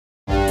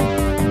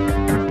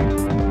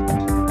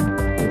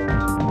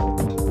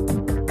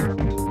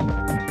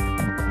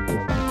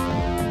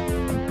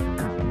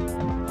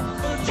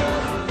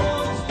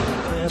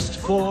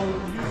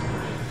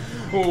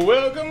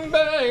Welcome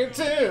back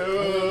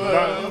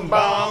to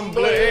Bomb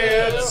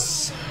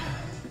Blitz.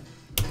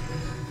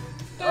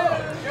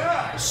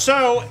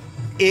 So,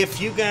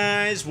 if you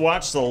guys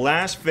watched the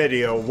last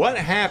video, what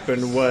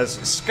happened was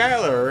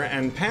Skylar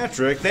and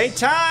Patrick, they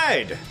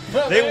tied.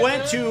 They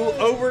went to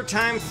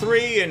overtime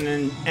 3 in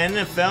an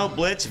NFL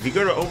Blitz. If you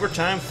go to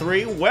overtime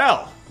 3,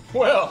 well,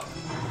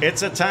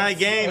 it's a tie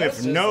game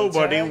if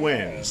nobody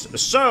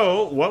wins.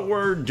 So, what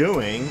we're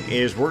doing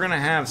is we're going to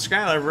have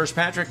Skylar versus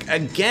Patrick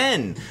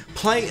again.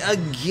 Play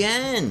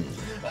again.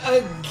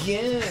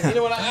 You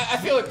know what? I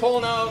feel like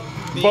pulling out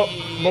the...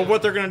 But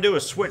what they're going to do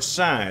is switch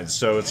sides,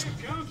 so it's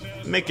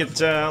make it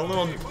a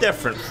little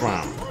different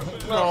from.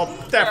 A little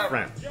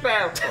different.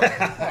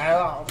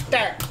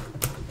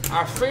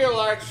 I feel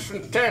like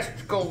some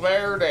testicle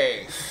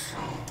verdes.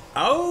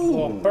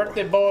 Oh!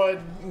 Birthday boy,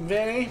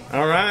 Vinny.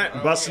 All right,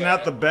 busting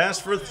out the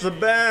best for the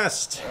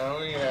best.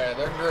 Oh yeah,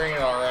 they're green,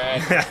 all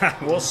right.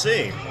 We'll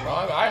see.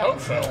 Well, I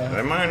hope so.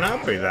 They might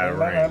not be that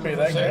Might not be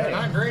that They're great.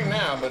 not green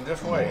now, but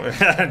just wait.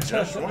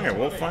 Just wait,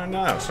 we'll find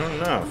out soon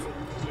enough.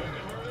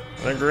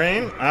 They're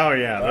green? Oh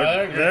yeah,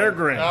 they're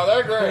green. Oh,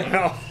 they're green.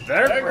 No,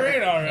 they're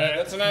green. all right.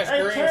 That's a nice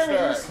Hey, green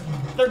Terry, start.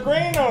 they're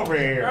green over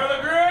here. Are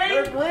they green?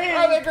 They're green.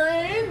 Are they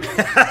green?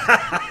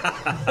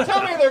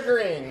 Tell me they're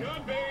green.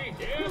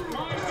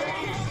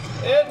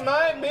 It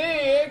might be,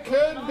 it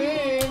could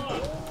be.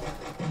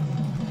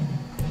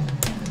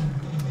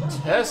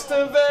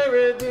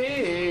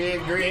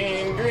 Testaverity,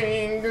 green,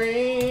 green,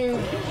 green.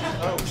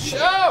 Oh,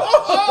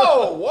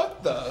 oh,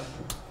 what the?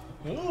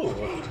 Ooh.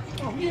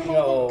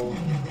 Oh,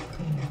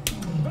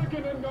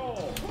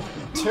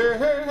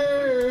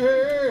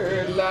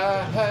 Turd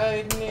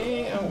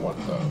lightning. Oh, what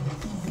the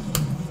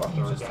fuck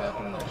just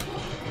happened there?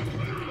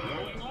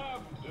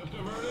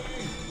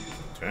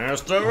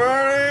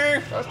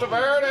 Testaverde.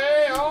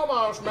 Testaverde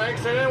almost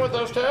makes it in with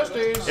those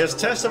testes. Is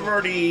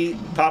Testaverde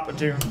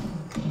Puppeteer?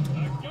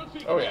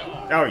 Oh,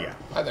 yeah. Oh yeah,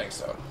 I think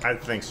so. I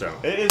think so.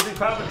 Is he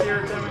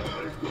Puppeteer, Timmy?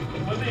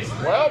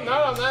 Well,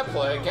 not on that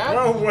play. God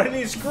Oh, when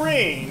he's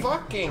green.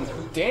 fucking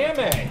damn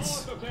it.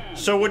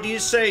 So what do you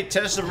say,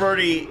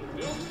 Testaverde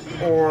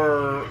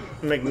or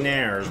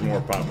McNair is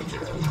more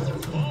Puppeteer?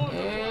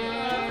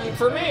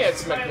 For me,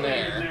 it's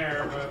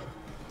McNair.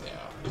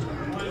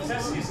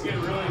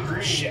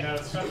 shit.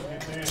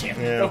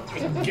 Yeah.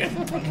 Get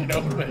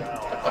over it.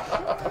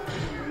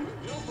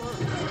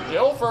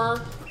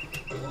 Gilfer.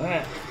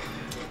 Alright.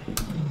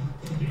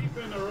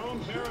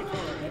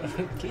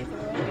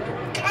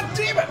 God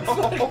damn it!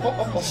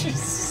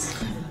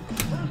 Jesus.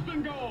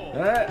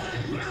 Alright.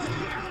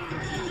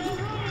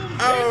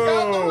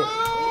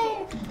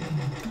 Oh.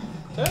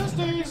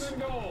 Testes.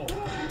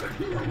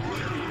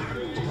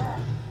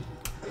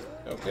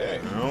 Okay.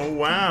 Oh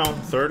wow,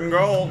 3rd and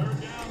goal.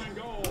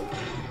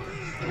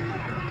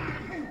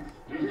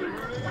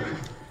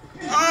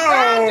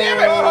 Oh, damn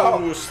it!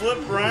 Oh,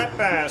 slipped right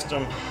past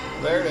him.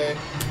 Verde.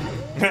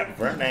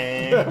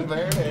 Verde.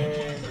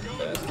 Verde.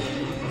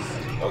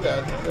 Testes. Oh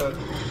god. Oh god.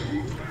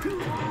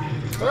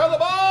 Throw the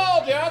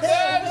ball, Johnson!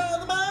 Throw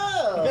the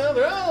ball! Throw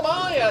the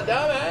ball, you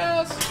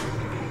dumbass!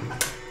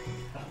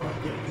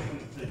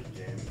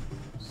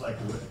 It's like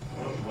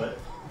what?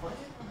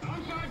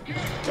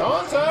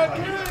 Onside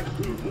kick!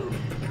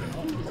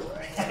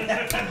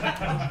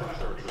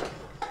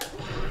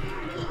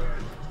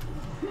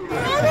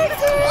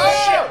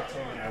 Oh!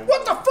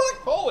 What the fuck?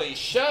 Holy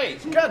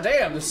shit! God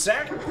damn, the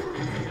sack,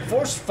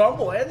 forced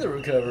fumble, and the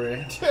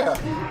recovery. Yeah.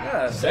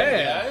 God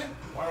damn.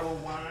 Why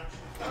not?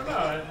 I don't know, I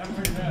haven't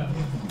figured it out.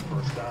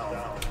 First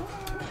down.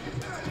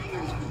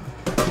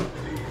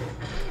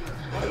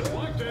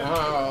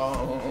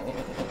 Oh.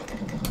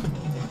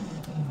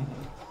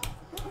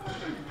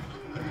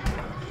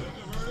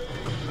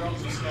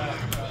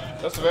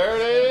 That's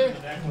Verde.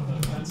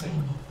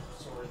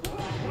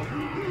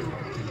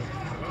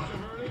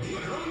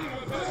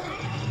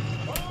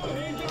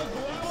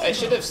 I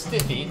should have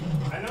stiffied.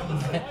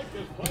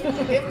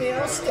 Give me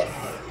a stiff.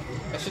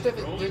 I should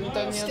have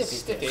done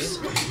stiffy.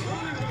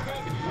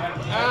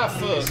 Ah,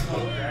 fuck.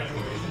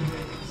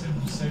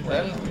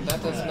 Well,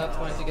 that is not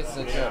going to get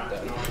the job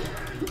done.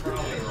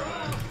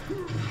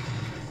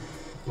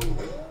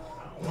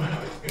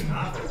 Wow, he's getting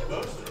awful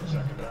close to the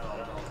 2nd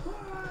down.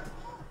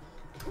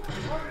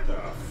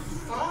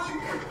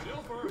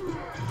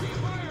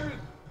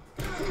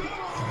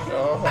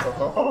 What the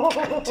fuck? Oh.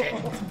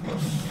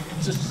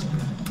 Just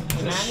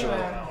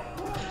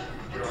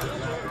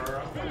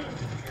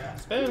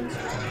Spins.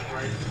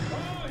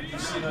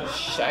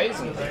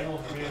 Scheißen.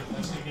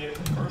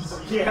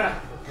 Yeah.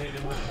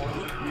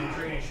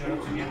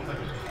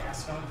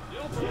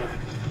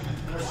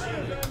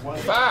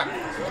 Fuck.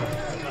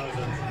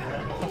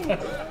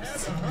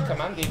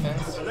 Come on,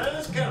 defense. So that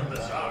is kind of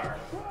bizarre.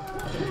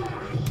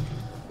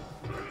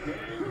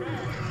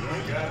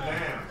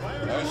 Goddamn.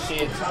 Oh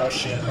shit. oh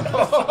shit.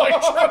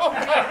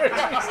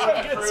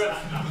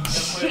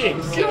 Shit.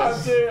 God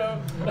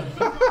damn.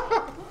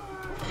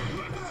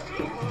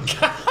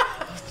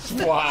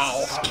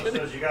 Wow.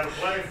 Says you gotta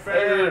play I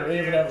fair. didn't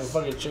even have a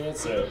fucking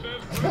chance there.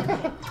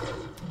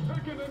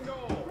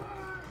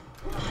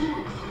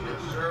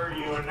 Sir,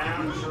 you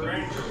announce your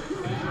entry.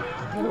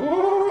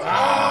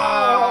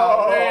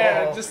 Oh,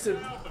 man, just to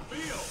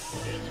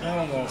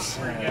almost.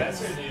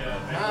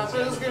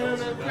 Papa's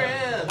gonna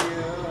grab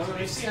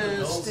your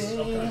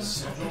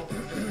sisters.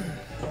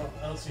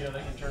 Let's see how they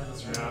can turn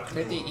this around.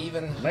 50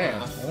 even. Man,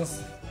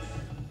 that's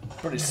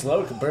pretty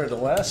slow compared to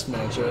the last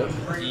matchup.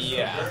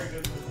 Yeah.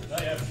 Oh,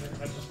 yeah, sure.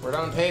 I just We're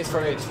on pace for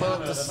a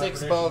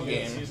 12-6 ball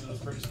game. season was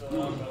pretty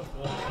still on,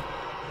 but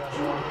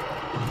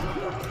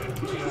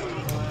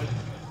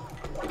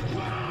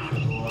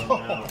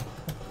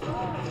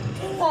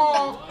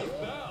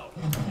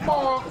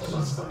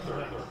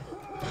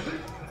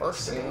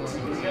First thing.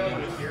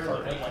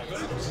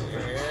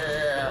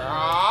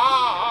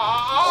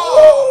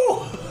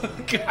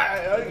 God,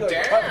 I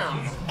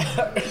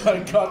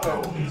Damn! caught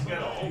that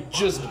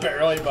just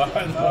barely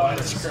behind the line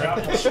of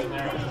scrimmage.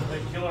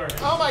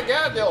 Oh my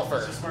God,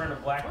 Dilfer! He's wearing a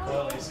black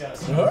cloak. He's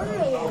got a. I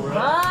Myrtle!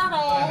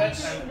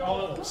 bet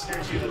all of them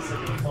scared you. That's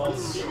like a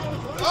false.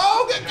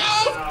 Oh, get go!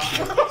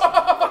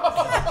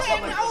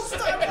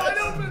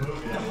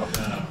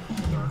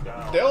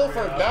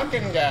 Dilfer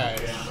ducking,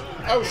 guys.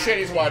 Oh shit,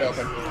 he's wide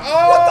open.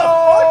 Oh!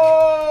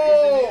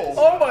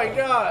 Oh my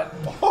God!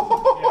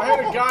 I had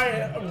a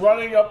guy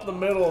running up the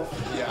middle.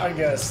 Yeah. I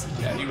guess.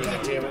 Yeah, he was a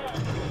Damn it!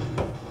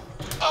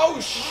 Oh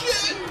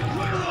shit!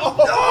 Oh.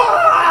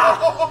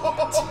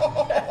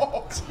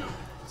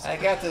 I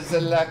got the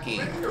lucky.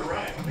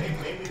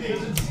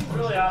 It's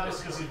really obvious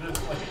because he's been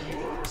like a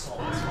huge assault.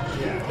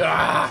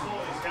 Ah!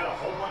 He's got a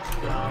whole bunch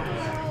of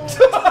dollars.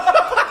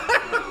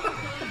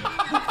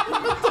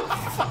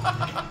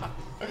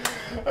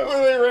 I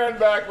really ran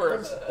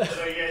backwards.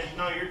 So yeah,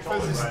 no, you're This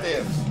totally is right.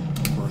 stiff.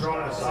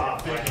 Throwing us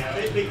off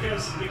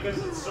because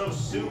it's so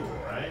super,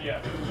 right?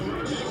 Yeah.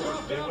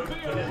 They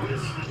wouldn't put in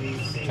these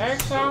scenes.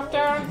 Takes off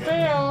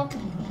downfield.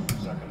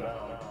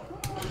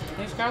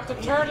 He's got the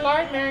turd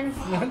lightning.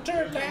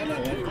 Turd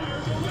lightning.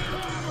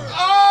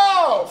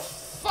 Oh,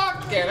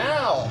 fucking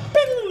hell.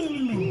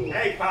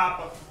 Hey,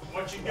 Papa,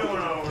 what you doing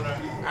over there?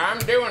 I'm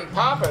doing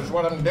Papa's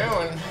what I'm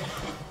doing.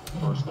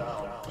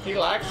 He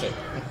likes it.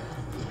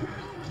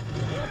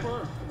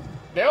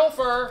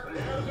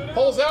 Dilfer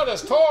pulls out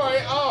his toy.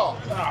 Oh,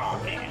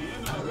 man.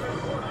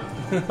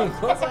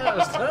 What's that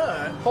his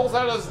time? pulls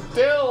out his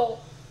dill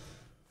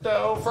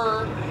dough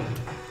for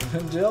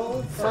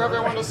Dill?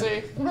 everyone to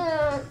see.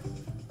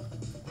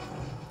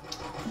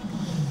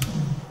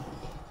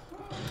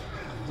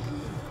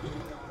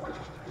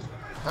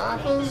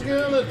 Papa's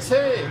gonna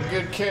take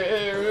good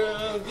care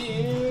of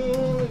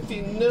you. If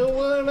you know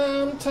what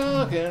I'm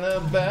talking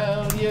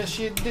about, yes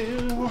you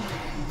do.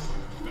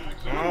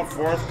 Oh,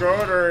 fourth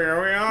quarter,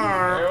 here we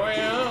are. Here we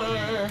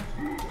are.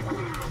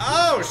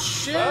 Oh,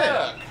 shit.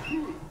 Fuck.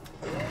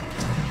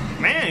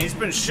 Man, he's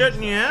been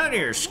shutting you out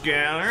here,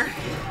 Scalar.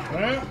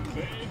 Yeah,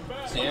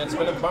 it's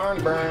been a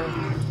barn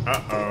burn.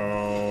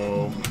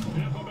 Uh-oh.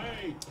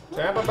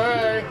 Tampa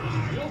Bay.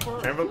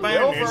 Tampa Bay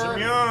needs some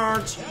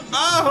yards.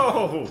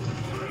 Oh!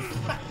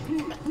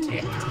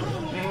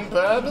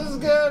 Papa's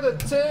gotta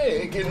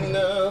take a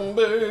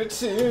number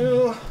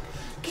 2.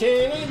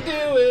 Can he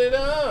do it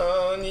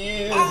on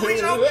you? Oh,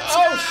 he's on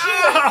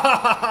shit!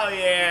 Oh,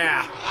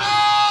 yeah.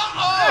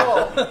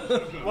 Oh!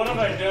 What have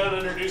I done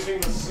introducing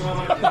the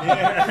song?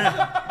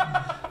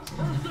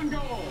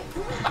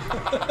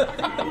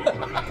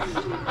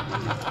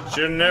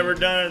 Should have never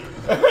done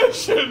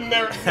Should have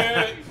never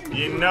done it. it.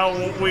 You know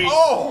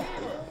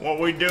what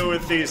we do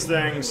with these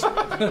things.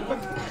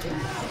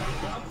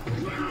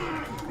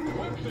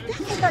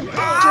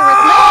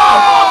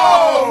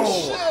 Oh,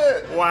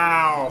 shit!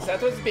 Wow.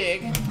 That was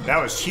big.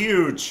 That was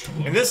huge.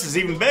 And this is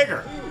even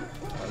bigger.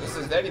 This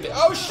is daddy big.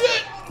 Oh,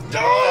 shit!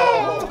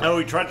 Oh! Oh,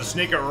 he tried to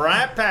sneak it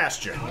right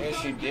past you.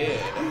 Yes, you did.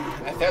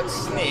 I felt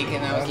snake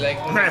and I was like,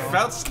 I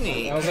felt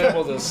sneak. I was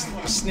able to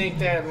sneak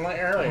that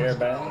earlier,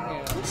 but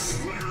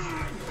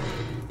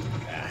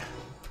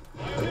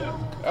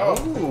oh,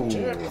 Ooh.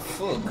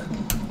 fuck.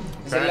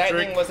 The lightning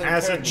Patrick wasn't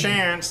has a turning.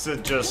 chance to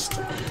just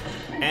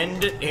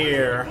end it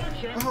here.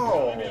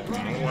 Oh.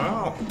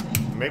 Well,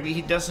 maybe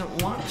he doesn't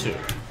want to.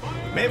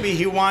 Maybe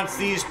he wants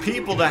these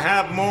people to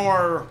have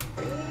more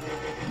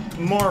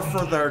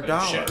for their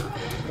dollar.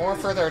 More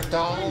for their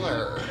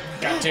dollar.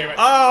 God damn it.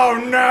 Oh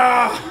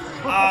no!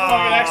 Fucking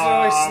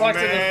accidentally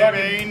selected the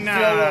maybe fucking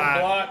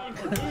not.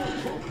 field goal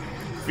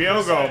block.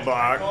 Field goal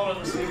block. Call it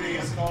this evening.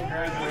 It's called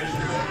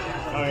graduation.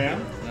 Oh yeah?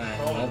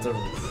 I have to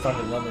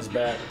fucking run this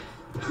back.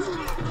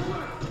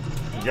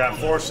 You got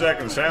 4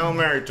 seconds. Hail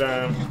Mary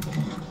time.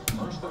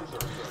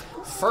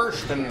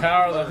 First and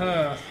Power of the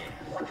huh.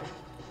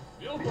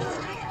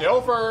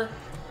 Dilfer.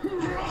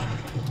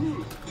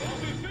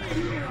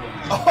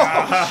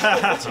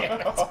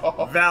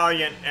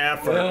 Valiant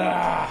effort.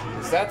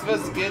 That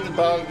was good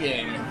ball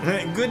game.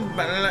 Good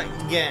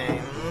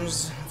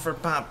games for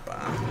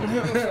Papa.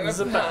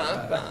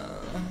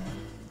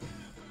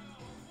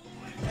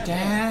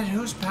 Dad,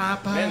 who's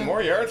Papa? Man,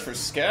 more yards for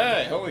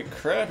Sky. Holy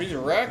crap, he's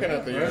racking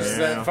up the yards.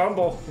 Yeah. That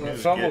fumble. That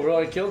fumble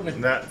really killed me.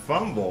 That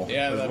fumble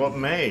Yeah, is that- what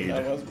made.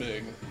 That was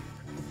big.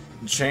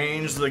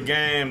 Change the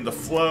game, the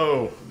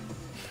flow.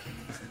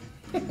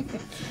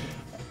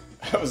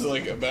 I was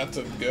like about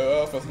to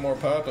go off with more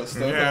Papa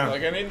stuff. Yeah. I'm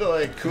like, I need to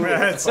like cool.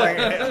 It's like,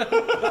 Papa's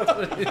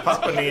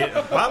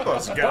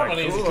got Papa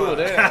needs to cool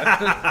down.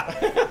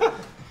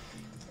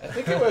 I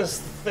think it was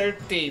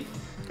 34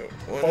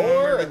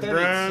 or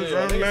 32.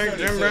 I think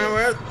it's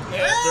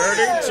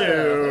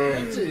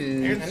 32.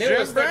 32. He's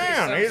Jim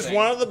Brown. He's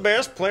one of the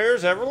best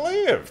players ever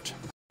lived.